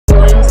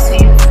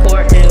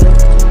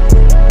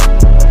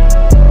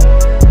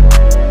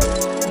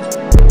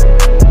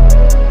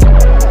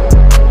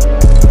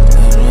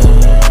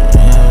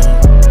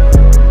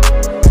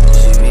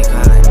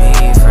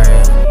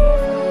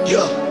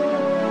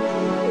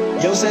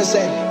Yo,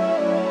 Sensei.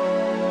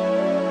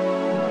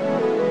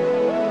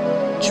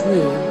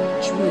 Drill.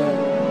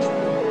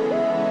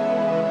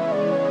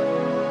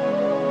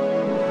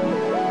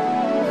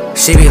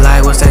 She be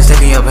like, what's that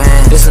stick in your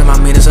pants? This is my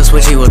mean, it's a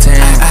switch equal 10.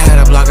 I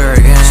had to block her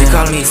again. She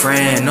calling me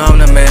friend, know I'm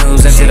the man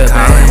who's into the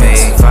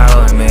bands.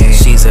 Following me,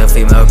 she's a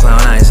female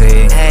clown I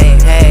see. Hey,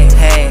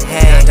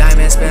 the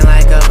diamonds spin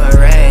like a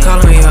parade.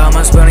 Calling me home,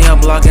 I'm spinning your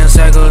block in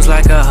circles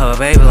like a hoe,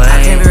 baby.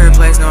 I can't be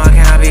replaced, no I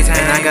cannot be tamed.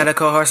 And I got a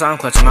cohort, so I'm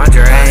clutching my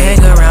Dre. I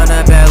hang around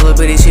that bad little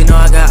bitty, she know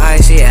I got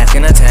ice, she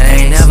asking a taste.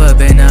 Ain't never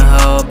been a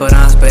hoe, but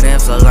I'm spitting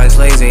flows like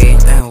Slazy.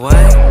 And what?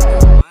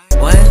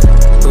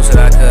 Who said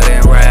I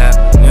couldn't rap?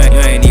 You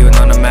ain't even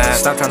on the map.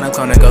 Stop trying to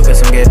come and go get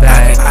some get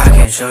back. I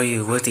can show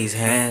you what these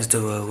hands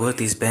do or what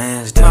these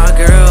bands do. My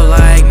girl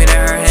like me to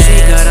her hands, she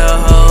got a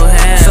whole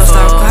handful. So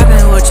stop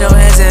clapping with your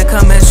hands and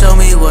come and show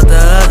me what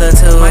the other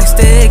two. My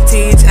stick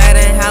teach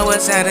adding how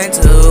it's adding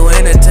 2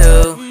 and a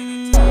 2.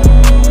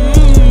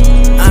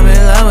 I'm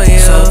in love with you,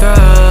 so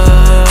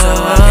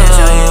I can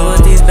show you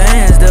what these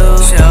bands do.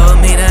 Show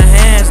me the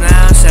hands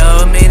now,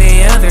 show me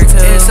the other 2.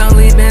 It's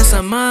only been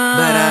some months,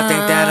 but I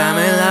think that I'm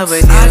in love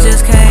with you. I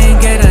just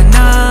can't get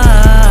enough.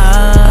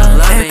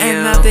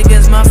 And I think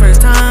it's my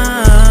first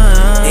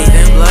time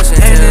even blushing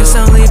too. And it's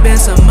only been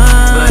some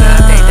months, but I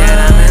think that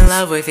I'm in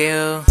love with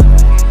you.